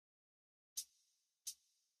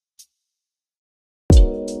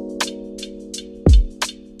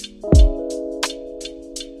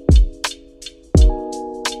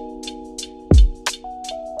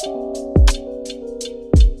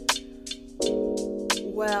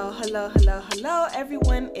Well, hello,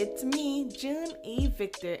 everyone. It's me, June E.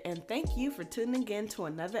 Victor, and thank you for tuning in to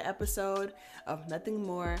another episode of Nothing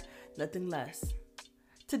More, Nothing Less.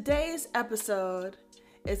 Today's episode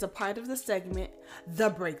is a part of the segment,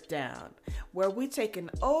 The Breakdown, where we take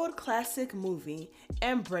an old classic movie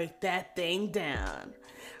and break that thing down.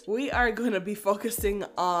 We are going to be focusing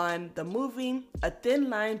on the movie A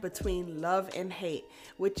Thin Line Between Love and Hate,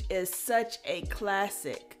 which is such a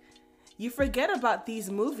classic. You forget about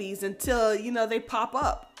these movies until, they pop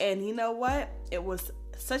up. And you know what? It was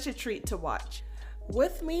such a treat to watch.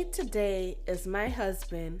 With me today is my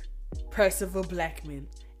husband, Percival Blackman,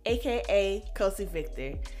 aka Kosi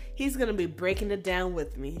Victor. He's going to be breaking it down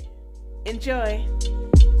with me. Enjoy.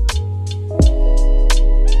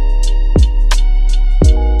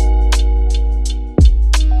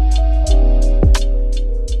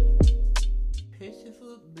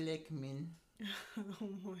 Percival Blackman.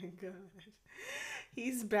 Oh my god.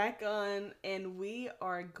 He's back on, and we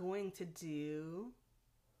are going to do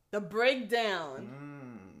the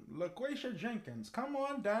breakdown. LaQuisha Jenkins, come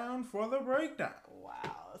on down for the breakdown.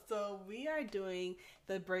 Wow. So we are doing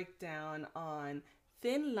the breakdown on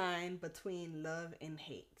Thin Line Between Love and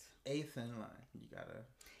Hate. A thin line. You gotta.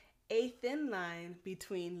 A thin line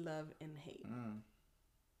between love and hate.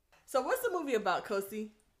 So what's the movie about,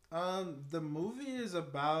 Kosi? The movie is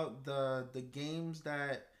about the games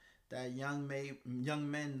that young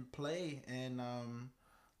men play and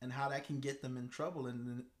how that can get them in trouble.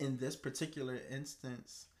 And in this particular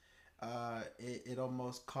instance, it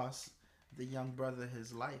almost cost the young brother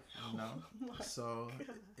his life. So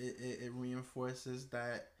it reinforces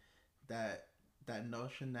that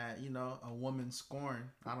notion that a woman scorned.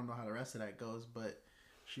 I don't know how the rest of that goes, but.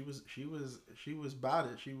 She was about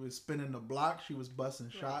it. She was spinning the block. She was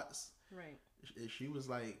busting shots. Right. She was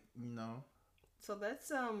like, So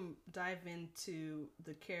let's dive into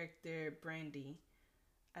the character Brandy.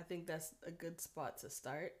 I think that's a good spot to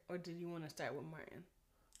start. Or did you want to start with Martin?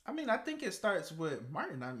 I mean, I think it starts with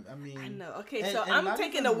Martin. I know. Okay, so I'm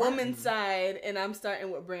taking the woman's side and I'm starting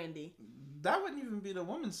with Brandy. That wouldn't even be the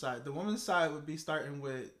woman's side. The woman's side would be starting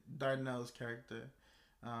with Darnell's character.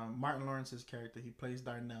 Martin Lawrence's character, he plays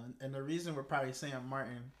Darnell, and the reason we're probably saying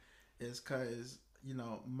Martin is because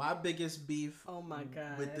my biggest beef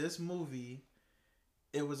with this movie,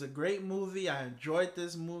 it was a great movie, I enjoyed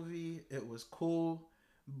this movie, it was cool,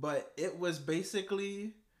 but it was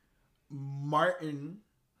basically Martin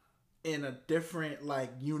in a different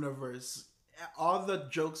universe. All the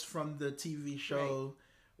jokes from the TV show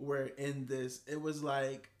were in this. It was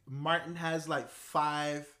like Martin has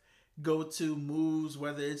 5 go-to moves,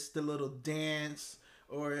 whether it's the little dance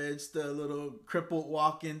or it's the little crippled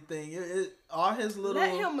walking thing. All his little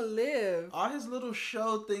let him live. All his little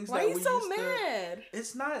show things. Why are you so mad?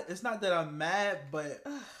 It's not that I'm mad, but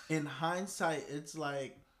in hindsight, it's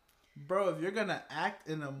like, bro, if you're gonna act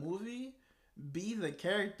in a movie, be the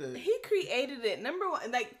character. He created it. Number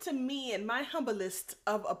one, to me, in my humblest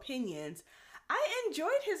of opinions, I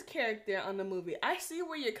enjoyed his character on the movie. I see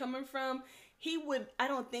where you're coming from. I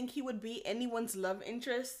don't think he would be anyone's love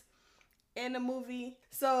interest in a movie.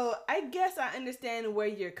 So I guess I understand where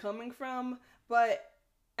you're coming from. But,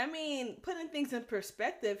 I mean, putting things in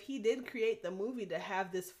perspective, he did create the movie to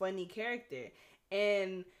have this funny character.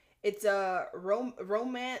 And it's a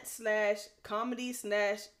romance /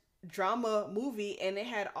 drama movie, and it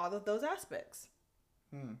had all of those aspects.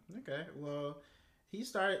 Okay, well, he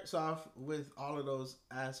starts off with all of those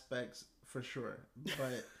aspects for sure.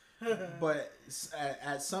 But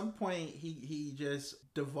at some point, he just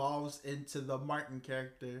devolves into the Martin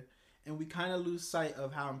character, and we kind of lose sight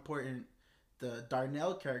of how important the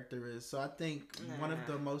Darnell character is. So I think one of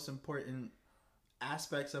the most important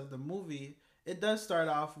aspects of the movie, it does start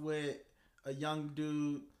off with a young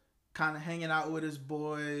dude kind of hanging out with his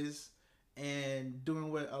boys and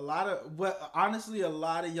doing what honestly a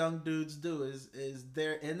lot of young dudes do is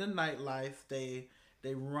they're in the nightlife.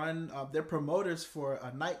 They run, they're promoters for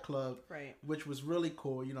a nightclub, right? Which was really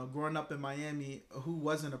cool. Growing up in Miami, who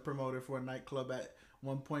wasn't a promoter for a nightclub at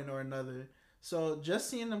one point or another? So just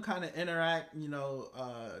seeing them kind of interact,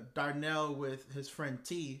 Darnell with his friend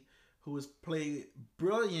T, who was played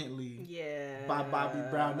brilliantly by Bobby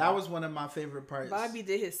Brown. That was one of my favorite parts. Bobby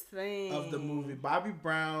did his thing of the movie. Bobby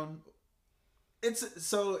Brown. It's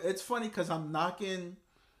funny because I'm knocking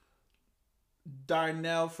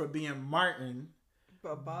Darnell for being Martin.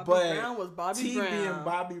 But Brown was Bobby T Brown. being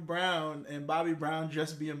Bobby Brown and Bobby Brown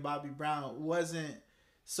just being Bobby Brown wasn't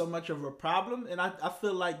so much of a problem. And I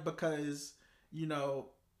feel like because, who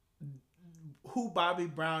Bobby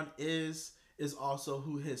Brown is also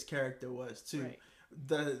who his character was too. Right.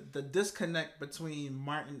 the disconnect between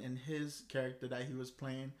Martin and his character that he was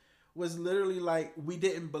playing was literally like we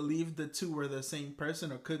didn't believe the two were the same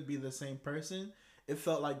person or could be the same person. It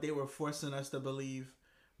felt like they were forcing us to believe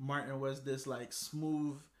Martin was this like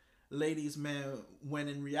smooth ladies man when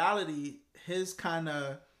in reality his kind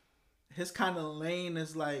of lane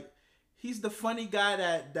is like he's the funny guy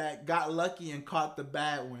that got lucky and caught the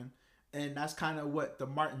bad one. And that's kind of what the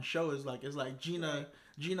Martin show is like. It's like Gina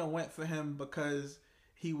went for him because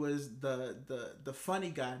he was the funny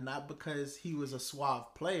guy, not because he was a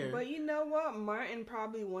suave player. But you know what? Martin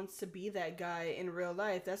probably wants to be that guy in real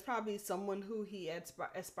life. That's probably someone who he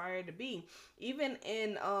aspired to be. Even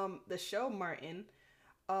in the show Martin,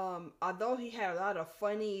 although he had a lot of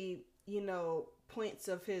funny, points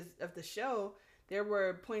of the show, there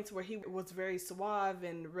were points where he was very suave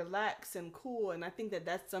and relaxed and cool, and I think that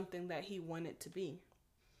that's something that he wanted to be.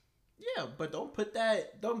 Yeah, but don't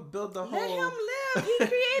build the whole... Let him live. He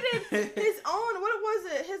created his own, what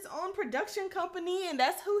was it? His own production company, and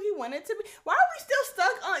that's who he wanted to be. Why are we still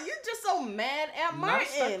stuck on... You're just so mad at Martin. Not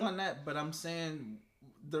stuck on that, but I'm saying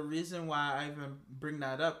the reason why I even bring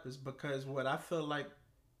that up is because what I feel like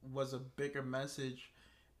was a bigger message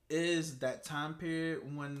is that time period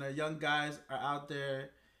when the young guys are out there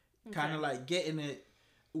kind of like getting it,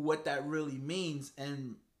 what that really means.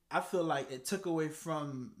 And I feel like it took away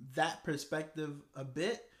from that perspective a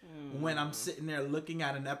bit when I'm sitting there looking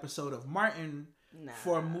at an episode of Martin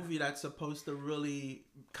for a movie that's supposed to really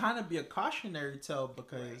kind of be a cautionary tale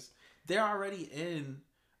because they're already in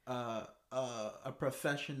a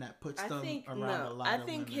profession that puts them around a lot of women. I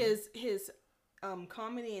think his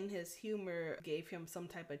comedy and his humor gave him some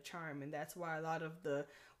type of charm, and that's why a lot of the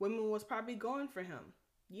women was probably going for him.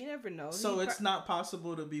 You never know. So it's not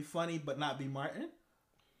possible to be funny but not be Martin?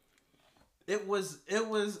 It was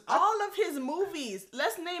all of his movies.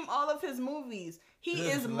 Let's name all of his movies. He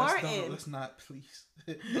is Martin. Let's not, please.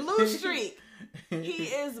 Blue Streak. He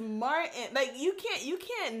is Martin. Like you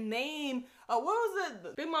can't name. What was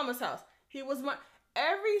it? Big Mama's House. He was Martin.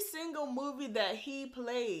 Every single movie that he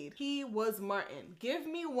played, he was Martin. Give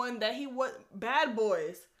me one that he was. Bad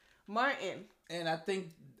Boys, Martin. And I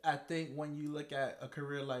think when you look at a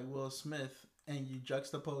career like Will Smith and you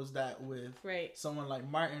juxtapose that with someone like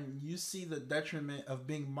Martin, you see the detriment of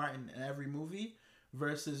being Martin in every movie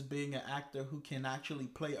versus being an actor who can actually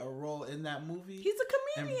play a role in that movie. He's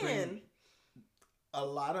a comedian. A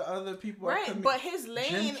lot of other people are but his lane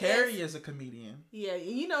Jim Carrey is a comedian. Yeah,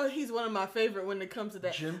 he's one of my favorite when it comes to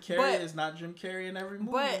that. Jim Carrey is not Jim Carrey in every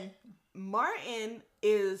movie. But Martin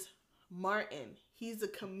is Martin. He's a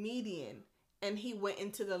comedian, and he went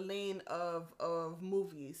into the lane of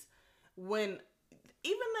movies. When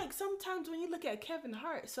even like sometimes when you look at Kevin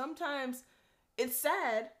Hart, sometimes it's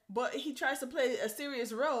sad, but he tries to play a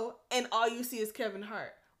serious role, and all you see is Kevin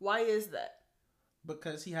Hart. Why is that?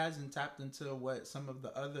 Because he hasn't tapped into what some of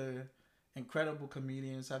the other incredible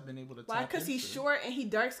comedians have been able to tap into. Why? Because he's short and he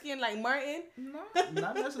dark skinned like Martin? No,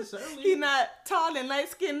 not necessarily. He's not tall and light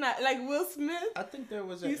skinned like Will Smith. I think there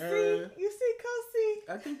was an era. You see,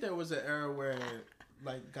 Kosi? I think there was an era where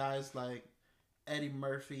like guys like Eddie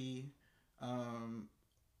Murphy,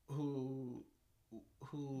 who.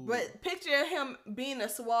 But picture him being a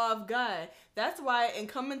suave guy. That's why in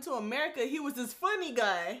Coming to America, he was this funny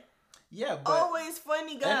guy. Yeah, but always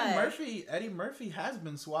funny guy. Eddie Murphy has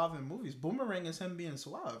been suave in movies. Boomerang is him being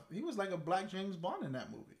suave. He was like a black James Bond in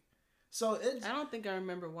that movie. So I don't think I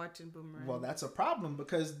remember watching Boomerang. Well, that's a problem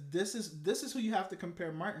because this is who you have to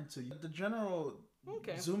compare Martin to. The general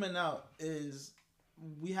zooming out is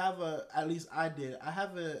we have at least I did. I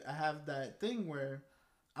have that thing where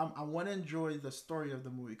I want to enjoy the story of the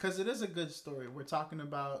movie because it is a good story. We're talking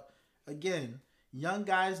about again young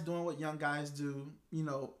guys doing what young guys do.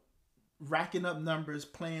 Racking up numbers,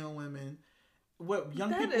 playing women. What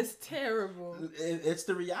young people... That is terrible. It's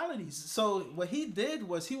the realities. So what he did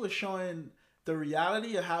was he was showing the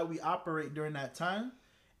reality of how we operate during that time.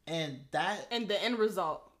 And the end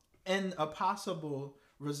result. And a possible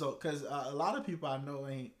result. Because a lot of people I know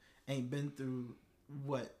ain't been through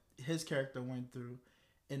what his character went through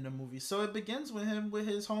in the movie. So it begins with him, with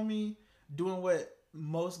his homie, doing what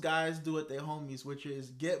most guys do with their homies, which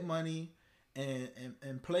is get money...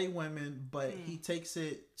 And play women, but he takes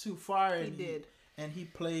it too far. And he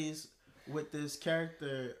plays with this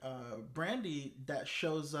character, Brandy, that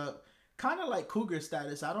shows up kind of like cougar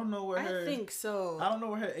status. I don't know where I think so. I don't know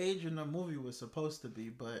where her age in the movie was supposed to be,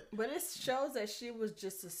 but it shows that she was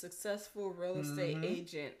just a successful real estate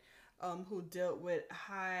agent, who dealt with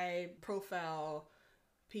high profile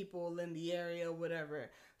people in the area,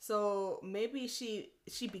 whatever. So maybe she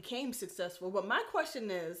became successful. But my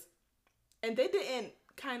question is, And they didn't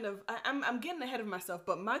kind of. I'm getting ahead of myself,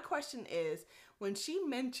 but my question is, when she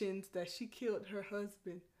mentions that she killed her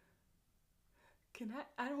husband,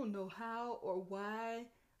 I don't know how or why,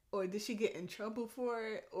 or did she get in trouble for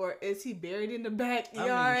it, or is he buried in the backyard?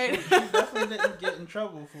 I mean, she definitely didn't get in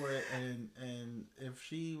trouble for it, and if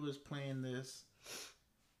she was playing this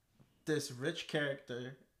rich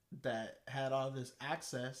character that had all this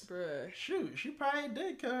access, bruh, shoot, she probably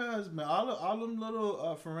did kill her husband. All them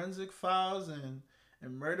little forensic files and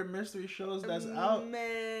murder mystery shows that's out,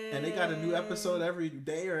 man, and they got a new episode every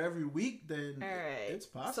day or every week, then all right, it's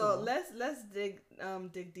possible. So let's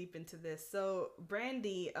dig deep into this. So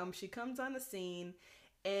Brandy, she comes on the scene,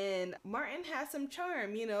 and Martin has some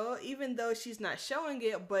charm, you know, even though she's not showing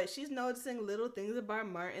it, but she's noticing little things about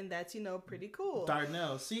Martin that's, you know, pretty cool.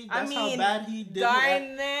 Darnell, see, that's how bad he did.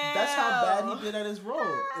 That's how bad he did at his role.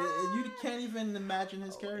 You can't even imagine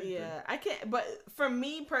his character. Yeah, I can't. But for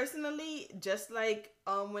me personally, just like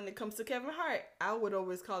when it comes to Kevin Hart, I would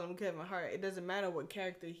always call him Kevin Hart. It doesn't matter what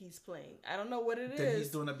character he's playing. I don't know what it is. Then he's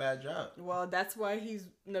doing a bad job. Well, that's why he's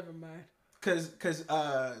never mind. Cause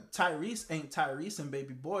Tyrese ain't Tyrese and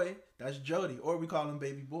Baby Boy. That's Jody, or we call him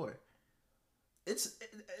Baby Boy.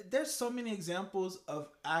 There's so many examples of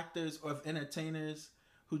actors or of entertainers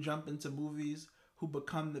who jump into movies, who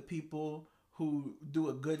become the people, who do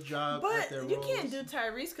a good job at their roles. But you can't do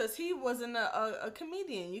Tyrese because he wasn't a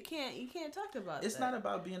comedian. You can't talk about It's that. not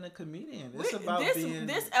about being a comedian. It's about being...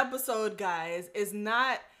 This episode, guys, is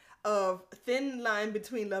not of thin line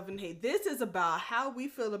between love and hate. This is about how we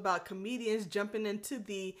feel about comedians jumping into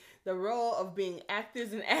the role of being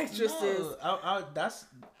actors and actresses. No,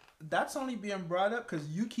 that's only being brought up because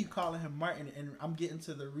you keep calling him Martin, and I'm getting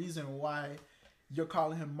to the reason why you're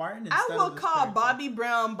calling him Martin instead I will of this call character.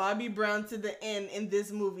 Bobby Brown to the end in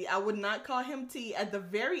this movie. I would not call him T. At the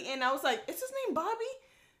very end, I was like, is his name Bobby?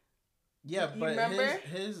 Yeah, you but remember?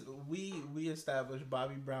 we established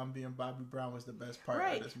Bobby Brown being Bobby Brown was the best part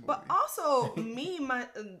of this movie. But also me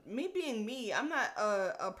being me, I'm not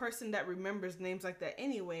a person that remembers names like that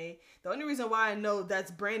anyway. The only reason why I know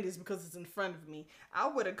that's Brandy is because it's in front of me. I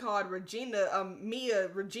would have called Mia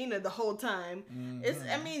Regina the whole time. Mm-hmm.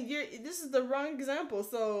 This is the wrong example.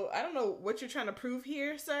 So I don't know what you're trying to prove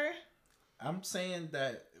here, sir. I'm saying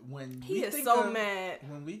that when mad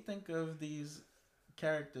when we think of these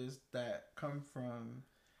characters that come from,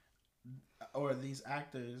 or these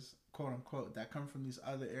actors, quote unquote, that come from these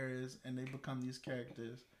other areas and they become these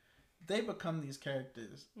characters.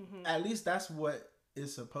 Mm-hmm. At least that's what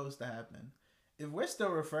is supposed to happen. If we're still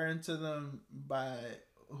referring to them by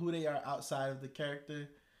who they are outside of the character,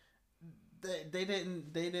 they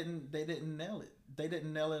didn't nail it. They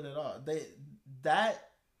didn't nail it at all.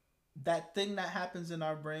 That thing that happens in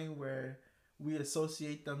our brain where we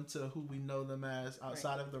associate them to who we know them as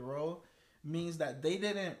outside of the role means that they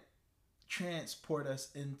didn't transport us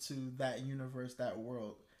into that universe, that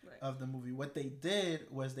world of the movie. What they did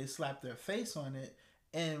was they slapped their face on it,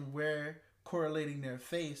 and we're correlating their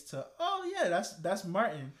face to, oh yeah, that's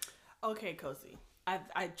Martin. Okay, Cozy.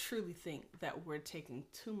 I truly think that we're taking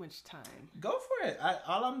too much time. Go for it.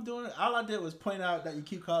 All I did was point out that you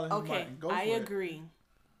keep calling him Martin. Go for it. I agree.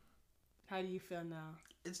 How do you feel now?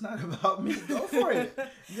 It's not about me. Go for it.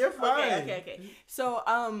 You're fine. Okay. So,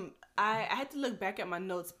 I had to look back at my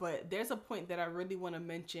notes, but there's a point that I really want to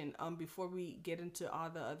mention before we get into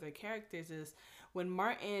all the other characters is when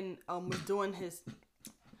Martin was doing his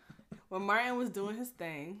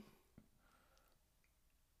thing.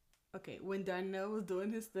 Okay, when Darnell was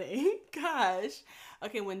doing his thing. Gosh.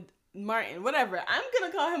 Okay, when Martin, whatever. I'm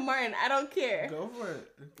gonna call him Martin. I don't care. Go for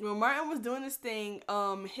it. When Martin was doing his thing,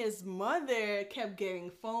 his mother kept getting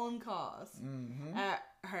phone calls at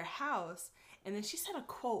her house, and then she said a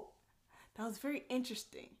quote that was very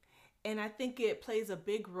interesting, and I think it plays a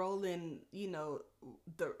big role in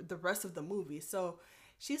the rest of the movie. So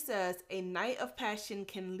she says, "A night of passion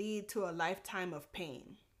can lead to a lifetime of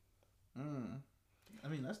pain." I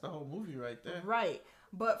mean, that's the whole movie right there. Right.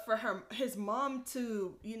 But for his mom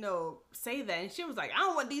to, say that, and she was like, I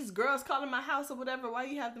don't want these girls calling my house or whatever. Why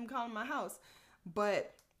you have them calling my house?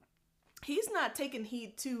 But he's not taking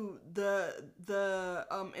heed to the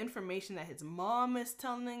information that his mom is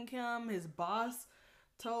telling him, his boss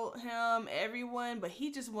told him, everyone. But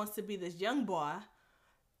he just wants to be this young boy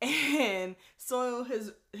and soil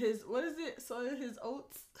his what is it? Soil his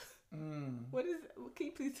oats. What is it? Can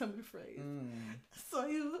you please tell me the phrase?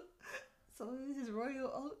 Soil his royal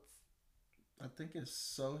oats? I think it's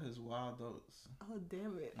sow his wild oats. Oh,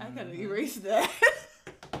 damn it. I gotta erase that.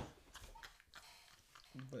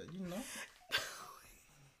 But,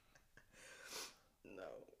 No.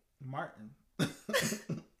 Martin.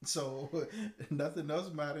 So nothing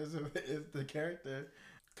else matters if the character,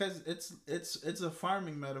 because it's a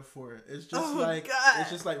farming metaphor. It's just it's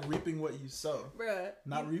just like reaping what you sow, bruh.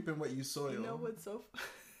 not reaping what you soil. You know what's so?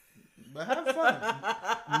 But have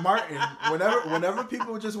fun, Martin. Whenever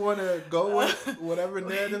people just want to go with whatever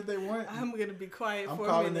narrative they want, I'm gonna be quiet. I'm for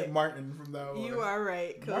calling a minute. it Martin from now on. You are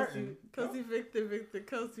right, Martin. Cozy Victor,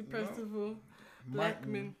 Cozy Percival, Martin.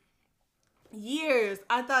 Blackman. Years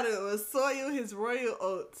I thought it was soil his royal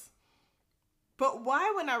oats. But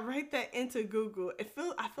why, when I write that into Google, I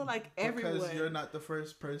feel like everyone. Because you're not the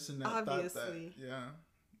first person that obviously thought that. Yeah,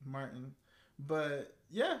 Martin. But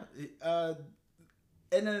yeah,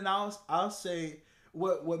 and then I'll say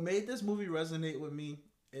what made this movie resonate with me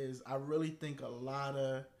is I really think a lot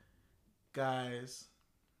of guys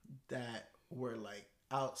that were like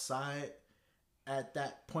outside at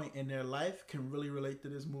that point in their life can really relate to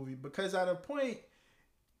this movie, because at a point,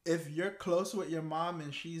 if you're close with your mom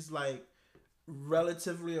and she's like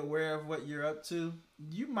relatively aware of what you're up to,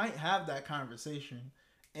 you might have that conversation.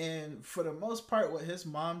 And for the most part, what his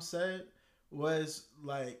mom said was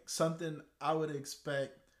like something I would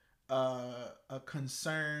expect a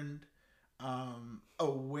concerned,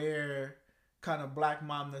 aware kind of black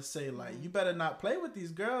mom to say, like, you better not play with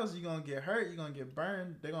these girls, you're gonna get hurt, you're gonna get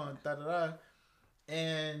burned, they're gonna da-da-da.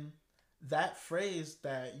 And that phrase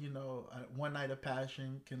that, you know, one night of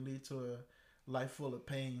passion can lead to a life full of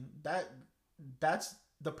pain, that's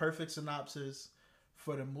the perfect synopsis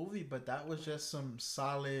for the movie. But that was just some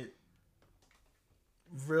solid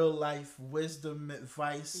real life wisdom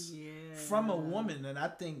advice from a woman. And I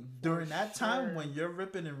think during that time when you're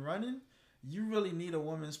ripping and running, you really need a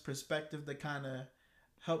woman's perspective to kind of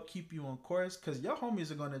help keep you on course, because your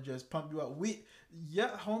homies are going to just pump you up. Your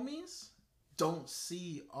homies don't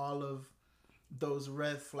see all of those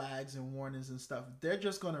red flags and warnings and stuff. They're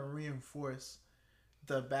just going to reinforce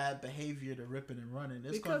the bad behavior, the ripping and running.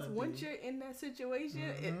 It's because once you're in that situation,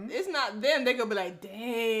 Mm-hmm. it's not them. They're gonna be like,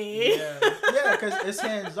 dang. Yeah, because it's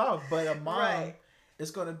hands off. But a mom, it's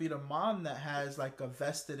gonna be the mom that has like a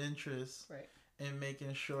vested interest in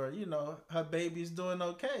making sure, you know, her baby's doing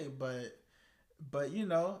okay. But you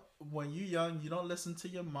know, when you're young, you don't listen to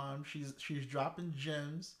your mom. She's dropping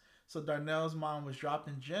gems. So Darnell's mom was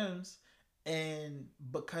dropping gems, and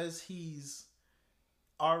because he's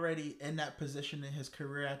already in that position in his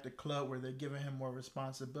career at the club where they're giving him more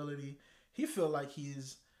responsibility, he feel like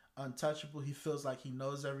he's untouchable. He feels like he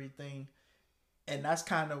knows everything, and that's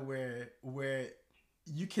kind of where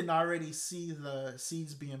you can already see the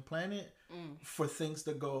seeds being planted for things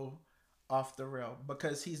to go off the rail,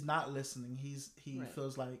 because he's not listening. He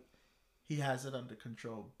feels like he has it under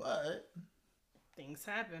control, but things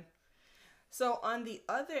happen. So on the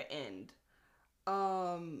other end,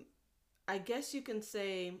 I guess you can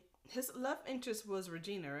say his love interest was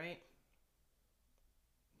Regina, right?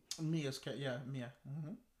 Mia.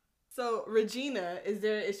 Mm-hmm. So Regina, is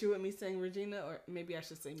there an issue with me saying Regina, or maybe I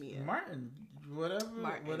should say Mia? Martin,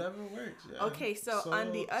 whatever works. Yeah. Okay, so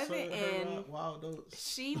on the other end, wild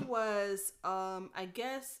oats. She was, I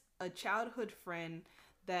guess, a childhood friend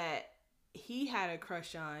that he had a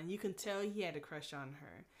crush on. You can tell he had a crush on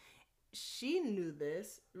her. She knew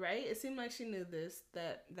this, right? It seemed like she knew this,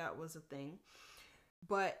 that was a thing.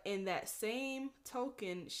 But in that same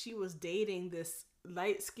token, she was dating this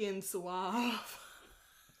light-skinned suave.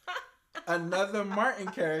 Another Martin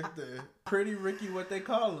character. Pretty Ricky, what they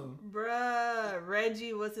call him. Bruh,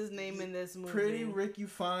 Reggie, what's his name in this movie? Pretty Ricky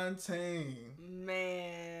Fontaine.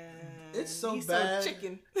 Man. It's so He's bad. So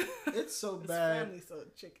chicken. It's so His bad. family's so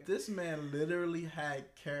chicken. This man literally had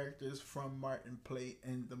characters from Martin Plate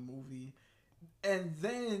in the movie. And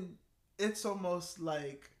then it's almost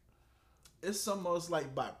like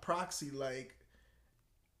by proxy, like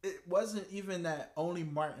it wasn't even that only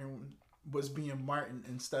Martin was being Martin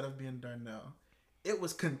instead of being Darnell. It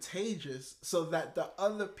was contagious, so that the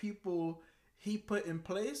other people he put in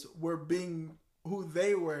place were being who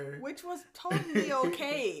they were, which was totally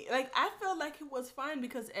okay. Like, I felt like it was fine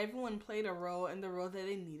because everyone played a role in the role that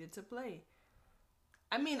they needed to play.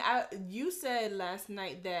 I mean, you said last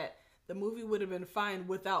night that the movie would have been fine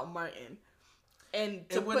without Martin, and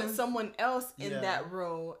to put someone else in that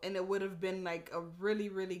role, and it would have been like a really,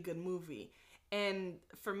 really good movie. And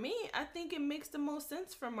for me, I think it makes the most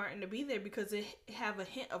sense for Martin to be there because it have a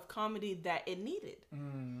hint of comedy that it needed.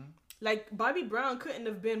 Like, Bobby Brown couldn't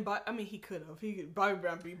have been, he could have. Bobby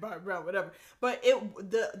Brown be Bobby Brown, whatever. But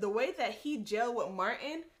the way that he gelled with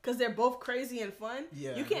Martin, because they're both crazy and fun,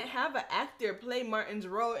 you can't have an actor play Martin's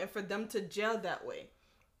role and for them to gel that way.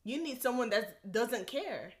 You need someone that doesn't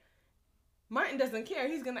care. Martin doesn't care.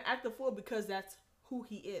 He's going to act a fool because that's who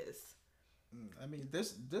he is. I mean,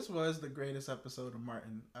 this was the greatest episode of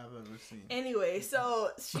Martin I've ever seen. Anyway, so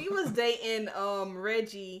she was dating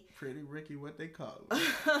Reggie. Pretty Ricky, what they call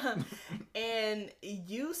him. And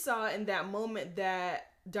you saw in that moment that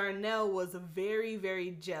Darnell was very,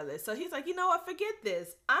 very jealous. So he's like, you know what, forget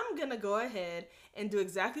this. I'm going to go ahead and do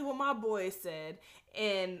exactly what my boy said.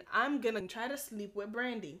 And I'm going to try to sleep with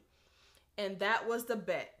Brandy. And that was the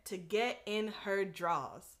bet, to get in her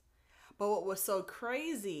drawers. But what was so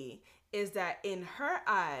crazy is that in her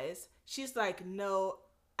eyes, she's like, no,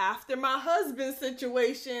 after my husband's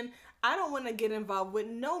situation, I don't want to get involved with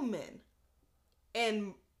no men.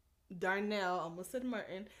 And Darnell, almost said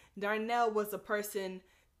Martin, Darnell was the person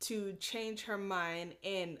to change her mind,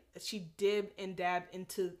 and she dibbed and dabbed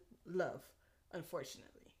into love,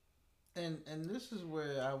 unfortunately. And this is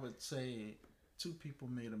where I would say two people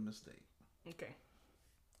made a mistake. Okay.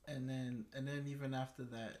 And then even after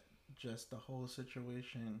that, just the whole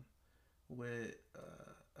situation with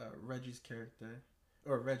Reggie's character,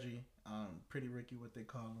 or Reggie, Pretty Ricky, what they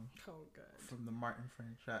call him. Oh God. From the Martin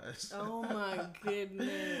franchise. Oh my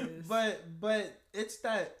goodness. But it's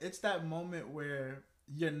that moment where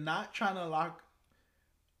you're not trying to lock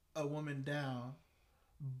a woman down,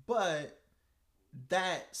 but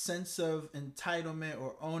that sense of entitlement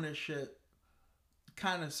or ownership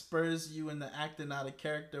kind of spurs you into acting out of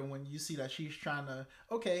character when you see that she's trying to,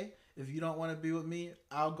 okay, if you don't want to be with me,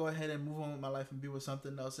 I'll go ahead and move on with my life and be with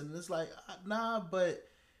something else. And it's like, nah, but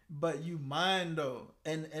you mind though,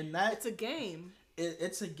 and that it's a game.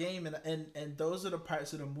 It's a game, and those are the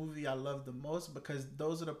parts of the movie I love the most, because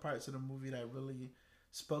those are the parts of the movie that really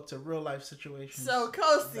spoke to real life situations. So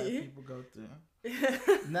Kosi, that people go through.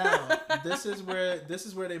 Now, this is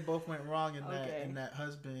where they both went wrong in that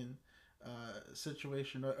husband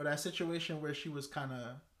situation, or that situation where she was kind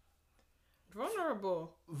of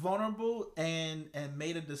vulnerable and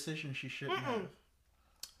made a decision she shouldn't have.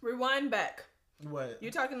 Rewind back. What?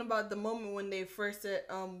 You're talking about the moment when they first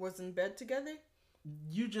was in bed together?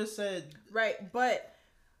 You just said right, but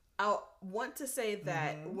I want to say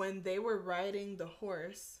that when they were riding the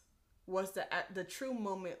horse was the true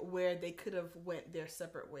moment where they could have went their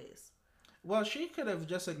separate ways. Well, she could have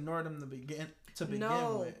just ignored him to begin with.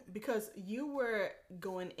 No, because you were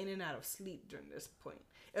going in and out of sleep during this point.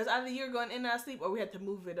 It was either you were going in and out of sleep, or we had to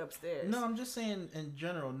move it upstairs. No, I'm just saying in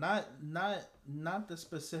general, not the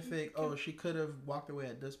specific. Oh, she could have walked away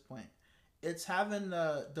at this point. It's having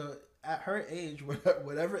the at her age,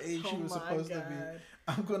 whatever age she was supposed to be.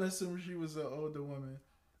 I'm gonna assume she was an older woman.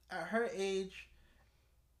 At her age,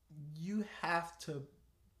 you have to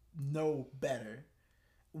know better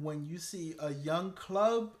when you see a young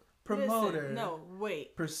club promoter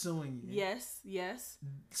pursuing you. Yes.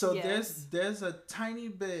 So there's a tiny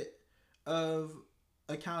bit of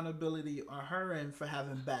accountability on her end for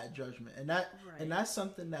having bad judgment, and that's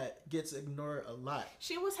something that gets ignored a lot.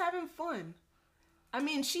 She was having fun. I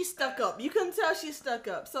mean, she stuck up. You can tell she stuck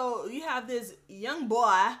up. So you have this young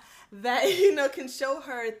boy that can show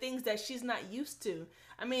her things that she's not used to.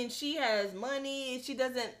 I mean, she has money. She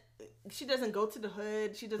doesn't go to the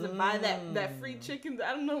hood. She doesn't buy that free chicken.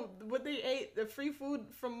 I don't know what they ate. The free food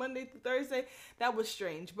from Monday to Thursday. That was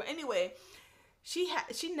strange. But anyway, she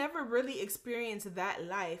never really experienced that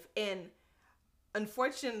life. And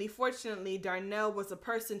fortunately, Darnell was a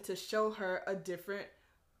person to show her a different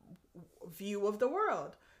view of the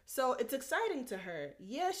world. So it's exciting to her.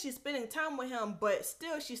 Yeah, she's spending time with him, but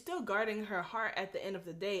she's still guarding her heart at the end of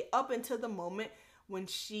the day, up until the moment when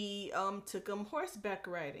she took him horseback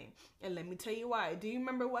riding. And let me tell you why. Do you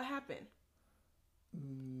remember what happened?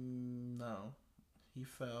 No. He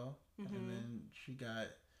fell, and then she got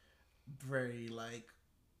very,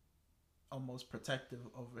 almost protective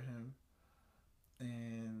over him.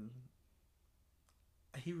 And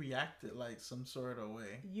he reacted some sort of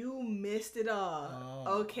way. You missed it all.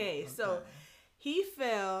 Okay, so he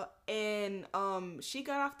fell, and she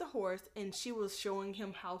got off the horse, and she was showing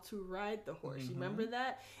him how to ride the horse. You remember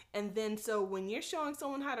that? And then, so when you're showing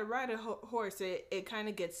someone how to ride a horse, it kind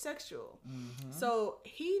of gets sexual. So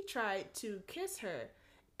he tried to kiss her,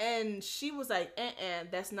 and she was like,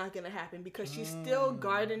 that's not going to happen, because she's still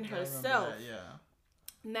guarding herself. I remember that,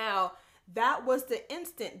 yeah. Now, that was the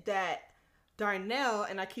instant that Darnell,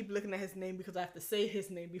 and I keep looking at his name because I have to say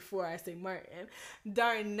his name before I say Martin.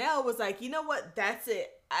 Darnell was like, you know what? That's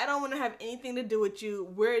it. I don't want to have anything to do with you.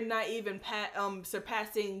 We're not even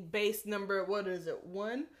surpassing base number. What is it?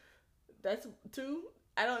 1? That's 2.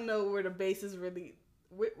 I don't know where the base is really.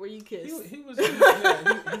 Where you kiss? He was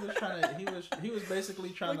basically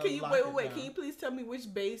trying to. Wait. Can you please tell me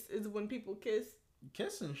which base is when people kiss?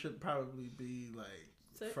 Kissing should probably be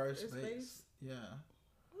first base. Yeah.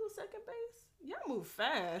 Who's second base? y'all move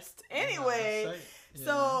fast. Anyway, Yeah.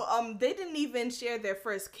 so they didn't even share their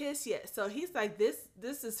first kiss yet. So he's like,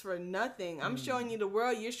 this is for nothing. I'm showing you the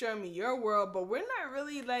world, you're showing me your world, but we're not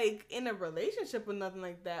really like in a relationship or nothing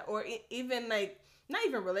like that, or even like not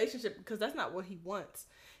even relationship, because that's not what he wants.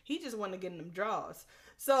 He just want to get in them draws.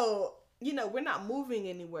 So we're not moving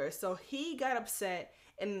anywhere. So he got upset,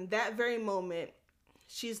 and in that very moment,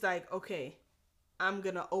 she's like, okay, I'm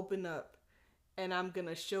gonna open up, and I'm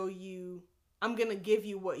gonna show you. I'm gonna give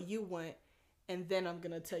you what you want, and then I'm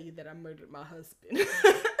gonna tell you that I murdered my husband.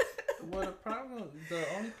 Well, the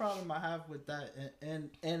only problem I have with that,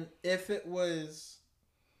 and if it was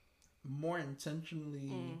more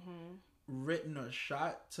intentionally written or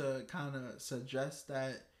shot to kind of suggest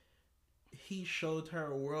that he showed her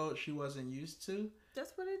a world she wasn't used to.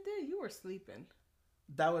 That's what it did. You were sleeping.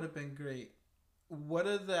 That would have been great. What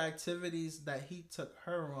are the activities that he took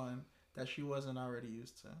her on that she wasn't already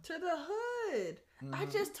used to? To the hood. I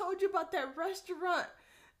just told you about that restaurant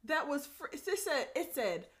that was free. It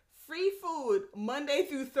said free food Monday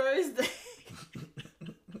through Thursday.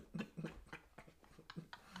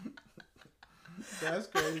 That's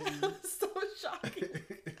crazy. It was so shocking.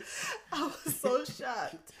 I was so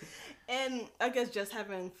shocked. And I guess just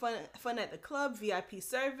having fun at the club, VIP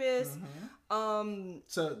service.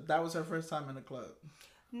 So that was her first time in the club?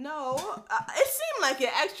 No. It seemed like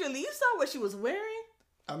it, actually. You saw what she was wearing?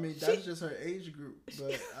 I mean, that's just her age group,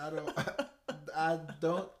 but I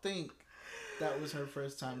don't think that was her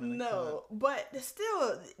first time in the club. No, but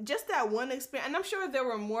still, just that one experience, and I'm sure there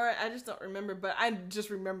were more, I just don't remember, but I just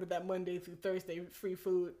remember that Monday through Thursday free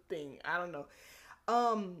food thing. I don't know.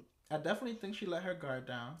 I definitely think she let her guard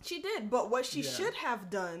down. She did, but what she should have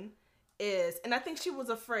done is, and I think she was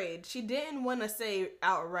afraid, she didn't want to say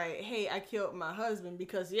outright, hey, I killed my husband,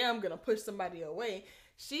 because I'm going to push somebody away.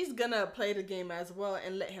 She's going to play the game as well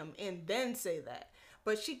and let him in, then say that.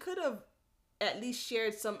 But she could have at least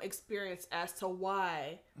shared some experience as to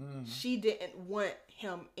why she didn't want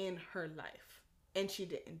him in her life. And she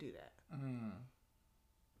didn't do that.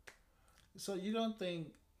 So you don't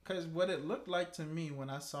think, because what it looked like to me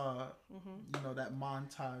when I saw, that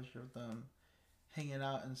montage of them hanging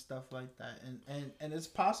out and stuff like that, and it's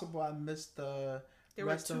possible I missed the there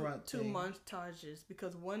restaurant two montages,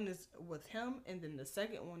 because one is with him, and then the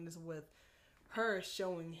second one is with her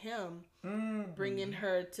showing him, bringing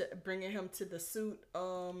him to the suit.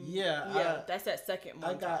 That's that second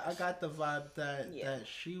montage. I got the vibe that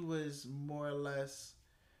she was more or less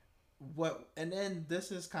what, and then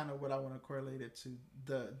this is kind of what I want to correlate it to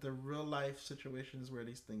the real life situations where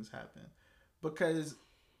these things happen, because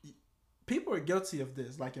people are guilty of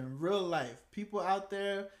this. Like in real life, people out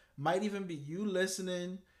there, might even be you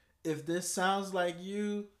listening. If this sounds like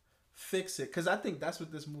you, fix it, because I think that's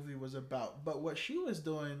what this movie was about. But what she was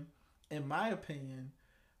doing, in my opinion,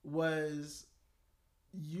 was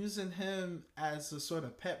using him as a sort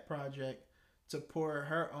of pet project to pour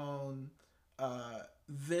her own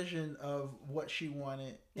vision of what she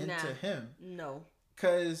wanted into him. No,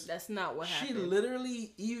 because that's not what happened. She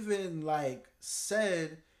literally even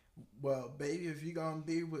said, well, baby, if you're gonna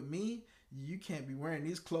be with me, you can't be wearing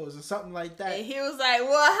these clothes or something like that. And he was like,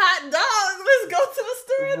 well, hot dog, let's go to the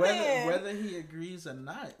store then. Whether he agrees or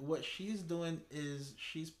not, what she's doing is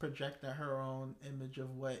she's projecting her own image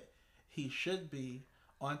of what he should be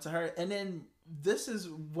onto her. And then this is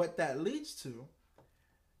what that leads to.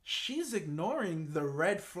 She's ignoring the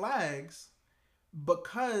red flags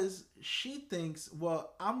because she thinks,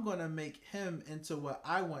 well, I'm going to make him into what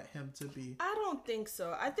I want him to be. I don't think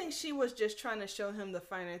so. I think she was just trying to show him the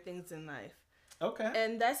finer things in life. Okay.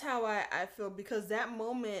 And that's how I feel, because that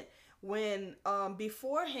moment when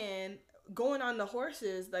beforehand, going on the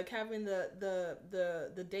horses, like having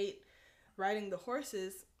the date riding the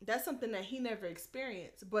horses, that's something that he never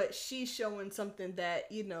experienced. But she's showing something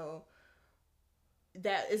that,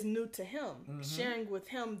 that is new to him, sharing with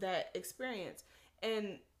him that experience.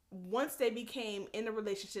 And once they became in a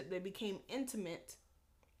relationship, they became intimate,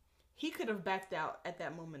 he could have backed out at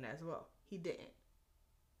that moment as well. He didn't.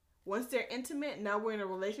 Once they're intimate, now we're in a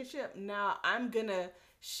relationship, now I'm going to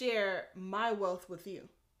share my wealth with you.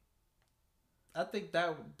 I think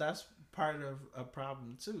that's part of a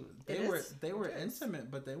problem too. They were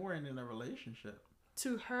intimate, but they weren't in a relationship.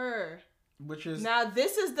 To her. Which is... Now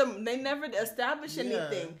this is they never established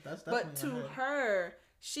anything. But to her,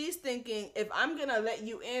 she's thinking, if I'm going to let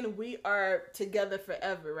you in, we are together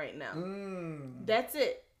forever right now. That's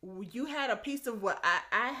it. You had a piece of what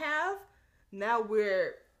I have. Now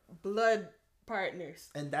we're blood partners.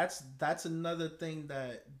 And that's another thing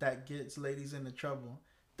that gets ladies into trouble.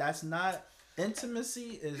 That's not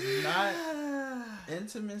intimacy is not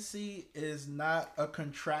intimacy is not a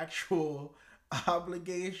contractual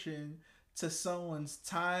obligation to someone's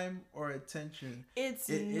time or attention. It is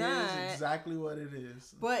exactly what it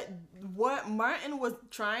is. But what Martin was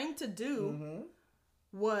trying to do Mm-hmm.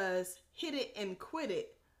 was hit it and quit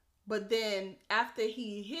it. But then after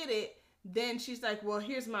he hit it, then she's like, well,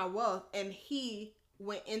 here's my wealth. And he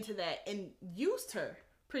went into that and used her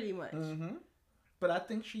pretty much. Mm-hmm. But I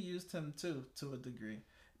think she used him too, to a degree.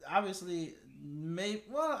 Obviously,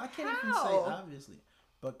 I can't even say obviously,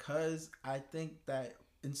 because I think that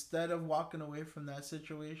instead of walking away from that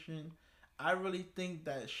situation, I really think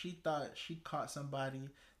that she thought she caught somebody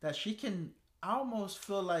that she can. I almost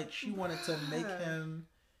feel like she wanted to make him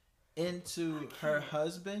into her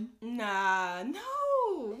husband. Nah, no.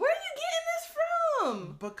 Where are you getting this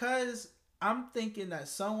from? Because I'm thinking that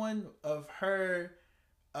someone of her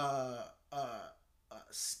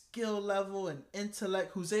skill level and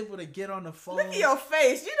intellect, who's able to get on the phone. Look at your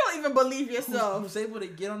face. You don't even believe yourself. Who's able to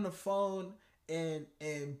get on the phone and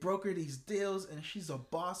broker these deals, and she's a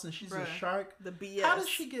boss and she's a shark. The BS. How does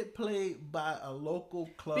she get played by a local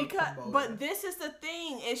club promoter? But this is the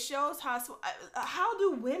thing. It shows how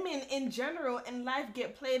do women in general in life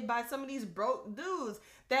get played by some of these broke dudes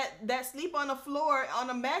that sleep on the floor on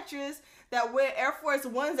a mattress, that wear Air Force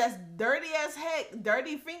Ones that's dirty as heck,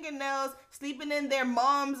 dirty fingernails, sleeping in their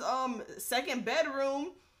mom's second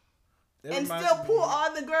bedroom. And still pull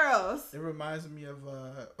all the girls. It reminds me of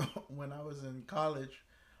when I was in college,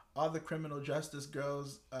 all the criminal justice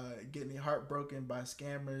girls getting their heart broken by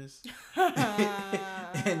scammers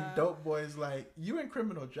and dope boys. Like, you in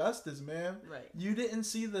criminal justice, man. Right. You didn't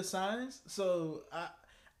see the signs. So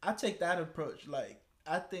I take that approach. Like,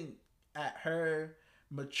 I think at her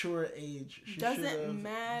mature age, she should have been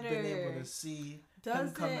able to see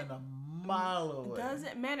him coming a mile away.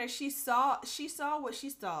 Doesn't matter. She saw what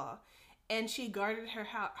she saw. And she guarded her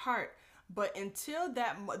heart. But until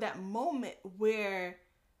that moment where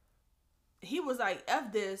he was like,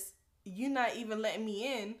 F this, you not even letting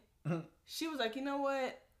me in, she was like, you know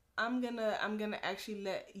what? I'm gonna actually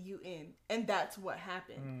let you in. And that's what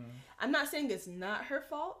happened. I'm not saying it's not her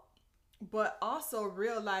fault, but also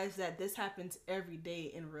realize that this happens every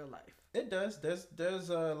day in real life. It does. There's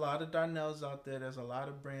a lot of Darnells out there. There's a lot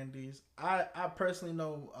of Brandys. I personally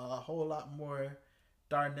know a whole lot more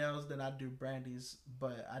Darnells than I do Brandys,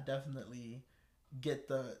 but I definitely get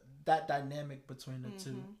that dynamic between the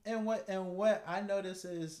two. And what I notice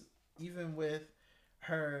is, even with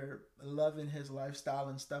her loving his lifestyle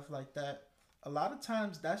and stuff like that, a lot of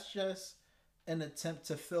times that's just an attempt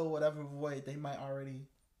to fill whatever void they might already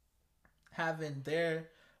have in their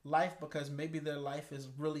life, because maybe their life is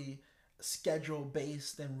really schedule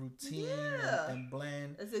based and routine and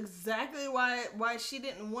bland. That's exactly why she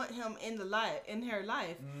didn't want him in her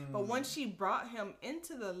life. But once she brought him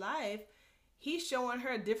into the life, he's showing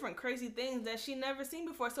her different crazy things that she never seen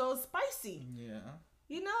before. So it's spicy. Yeah.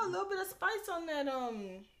 You know, a little bit of spice on that.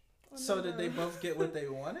 So did they both get what they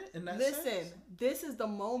wanted in that sense? Listen, this is the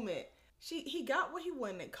moment. He got what he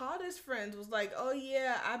wanted. Called his friends. Was like, oh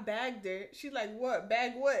yeah, I bagged her. She's like, what?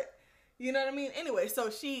 Bag what? You know what I mean? Anyway,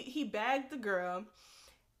 so he bagged the girl,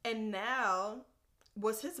 and now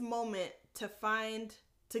was his moment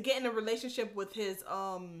to get in a relationship with his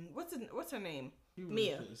what's her name?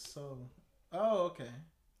 Mia. Okay.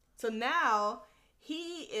 So now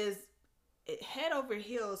he is head over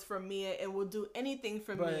heels for Mia and will do anything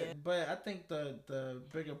for Mia. But I think the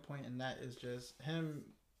bigger point in that is just him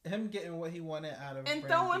getting what he wanted out of and Brandy,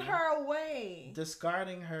 throwing her away,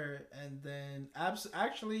 discarding her, and then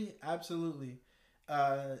absolutely,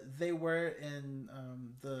 they were in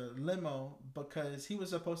the limo because he was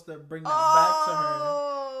supposed to bring that back to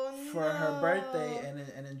her for her birthday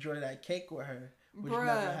and enjoy that cake with her, which never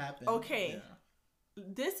happened. Okay,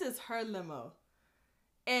 this is her limo,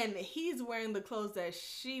 and he's wearing the clothes that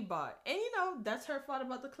she bought, and that's her fault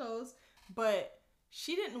about the clothes, but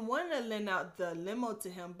she didn't want to lend out the limo to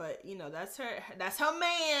him, but that's her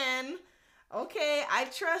man. Okay, I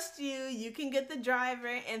trust you. You can get the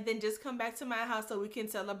driver and then just come back to my house so we can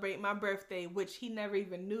celebrate my birthday, which he never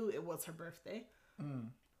even knew it was her birthday.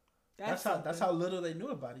 That's how little they knew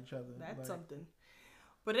about each other. That's something.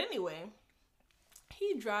 But anyway,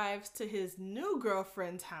 he drives to his new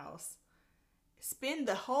girlfriend's house, spend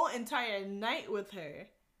the whole entire night with her,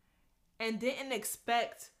 and didn't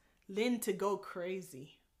expect Lynn to go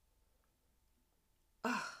crazy.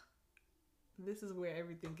 Ugh. This is where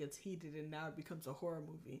everything gets heated and now it becomes a horror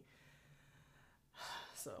movie.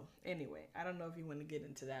 So, anyway, I don't know if you want to get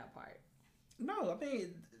into that part. No, I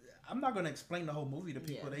mean, I'm not gonna explain the whole movie to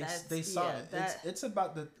people. Yeah, They saw yeah, it. It's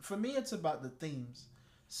about the for me. It's about the themes.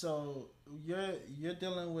 So you're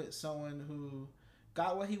dealing with someone who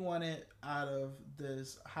got what he wanted out of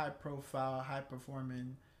this high profile, high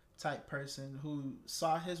performing type person who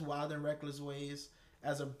saw his wild and reckless ways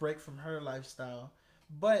as a break from her lifestyle.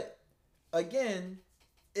 But again,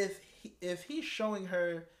 if he's showing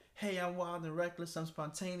her, hey, I'm wild and reckless, I'm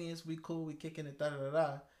spontaneous, we cool, we kicking it, da da da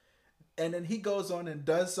da, and then he goes on and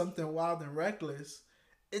does something wild and reckless,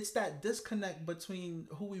 it's that disconnect between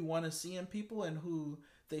who we want to see in people and who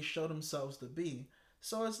they show themselves to be.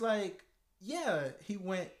 So it's like, yeah, he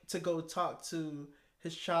went to go talk to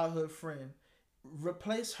his childhood friend.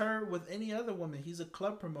 Replace her with any other woman. He's a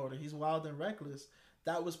club promoter. He's wild and reckless.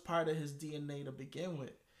 That was part of his DNA to begin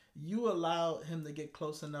with. You allowed him to get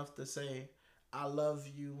close enough to say, I love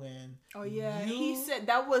you, and oh yeah, he said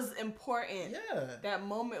that was important. Yeah, that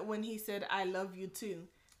moment when he said, I love you too.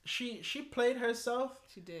 She played herself.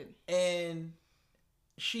 She did. And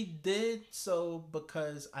she did so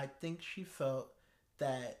because I think she felt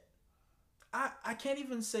that I can't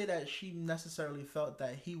even say that she necessarily felt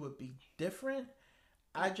that he would be different.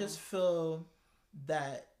 I just feel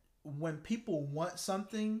that when people want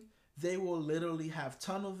something, they will literally have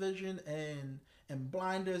tunnel vision and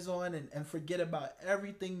blinders on and forget about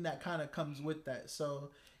everything that kind of comes with that.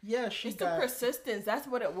 So yeah, it's the persistence. That's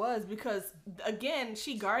what it was, because again,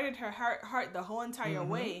 she guarded her heart the whole entire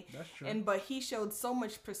way. That's true. But he showed so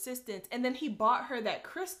much persistence, and then he bought her that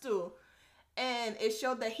crystal, and it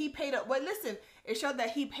showed that he paid up. Well, listen, it showed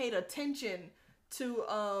that he paid attention to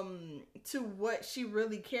what she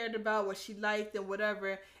really cared about, what she liked, and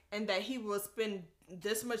whatever, and that he will spend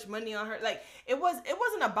this much money on her. Like it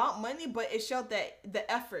wasn't about money, but it showed that the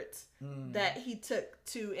efforts that he took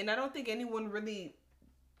to, and I don't think anyone really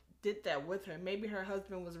did that with her. Maybe her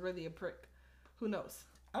husband was really a prick. Who knows?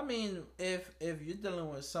 I mean, if you're dealing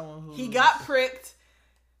with someone who he got pricked,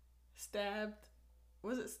 stabbed.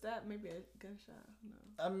 Was it stabbed? Maybe a gunshot.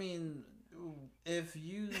 No. I mean, if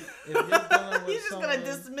you're dealing with he's just someone, gonna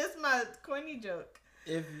dismiss my corny joke.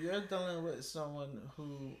 If you're dealing with someone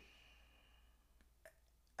who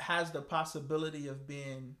has the possibility of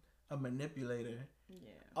being a manipulator,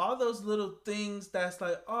 all those little things that's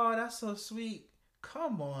like, oh, that's so sweet.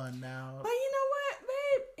 Come on now. But you know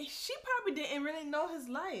what, babe? She probably didn't really know his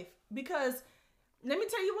life, because let me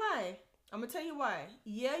tell you why. I'm gonna tell you why.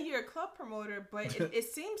 Yeah, you're a club promoter, but it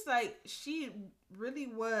seems like she really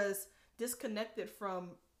was disconnected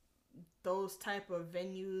from those type of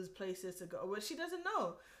venues, places to go. But she doesn't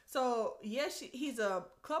know. So yeah, he's a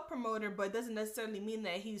club promoter, but it doesn't necessarily mean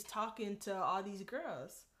that he's talking to all these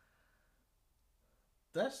girls.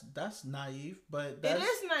 That's naive, but it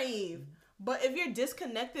is naive. But if you're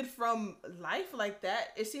disconnected from life like that,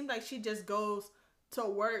 it seems like she just goes to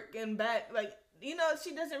work and back. Like, you know,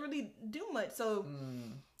 she doesn't really do much. So,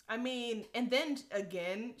 I mean, and then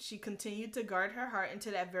again, she continued to guard her heart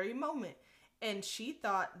until that very moment. And she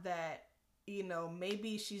thought that, you know,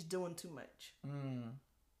 maybe she's doing too much.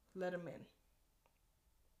 Let him in.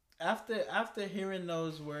 After hearing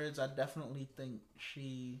those words, I definitely think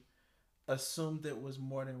she assumed it was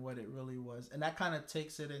more than what it really was. And that kind of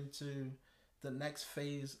takes it into the next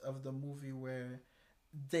phase of the movie, where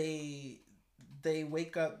they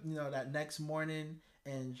wake up, you know, that next morning,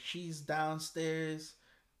 and she's downstairs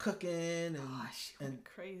cooking, and she went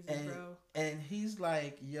crazy, bro. And he's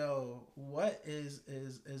like, "Yo, what is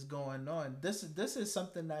going on?" This is